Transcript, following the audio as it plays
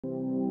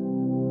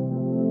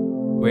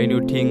When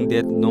you think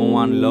that no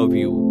one loves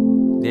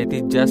you, that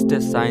is just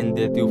a sign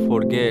that you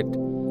forget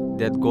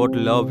that God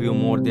loves you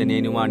more than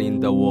anyone in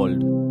the world.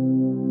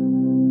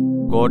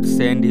 God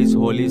sent His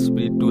Holy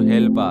Spirit to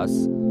help us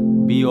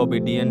be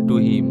obedient to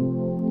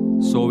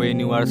Him. So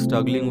when you are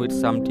struggling with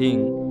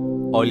something,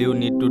 all you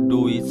need to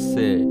do is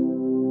say,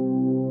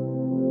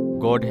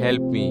 God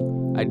help me,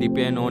 I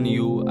depend on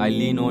you, I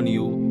lean on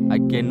you, I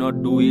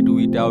cannot do it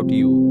without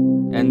you.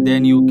 And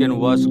then you can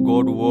watch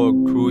God work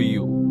through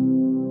you.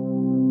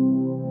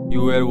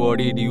 You were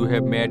worried you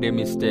have made a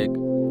mistake,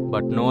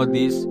 but know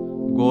this,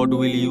 God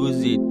will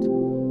use it.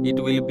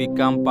 It will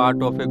become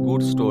part of a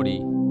good story.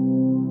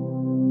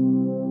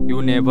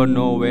 You never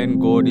know when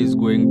God is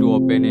going to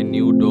open a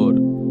new door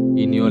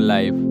in your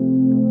life.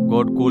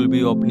 God could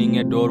be opening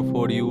a door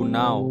for you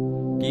now.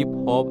 Keep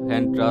hope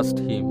and trust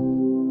Him.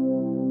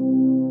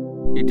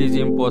 It is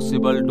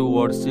impossible to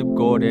worship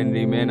God and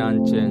remain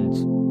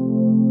unchanged.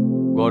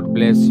 God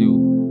bless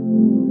you.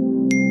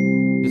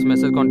 This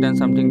message contains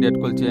something that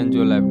could change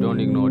your life. Don't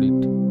ignore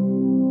it.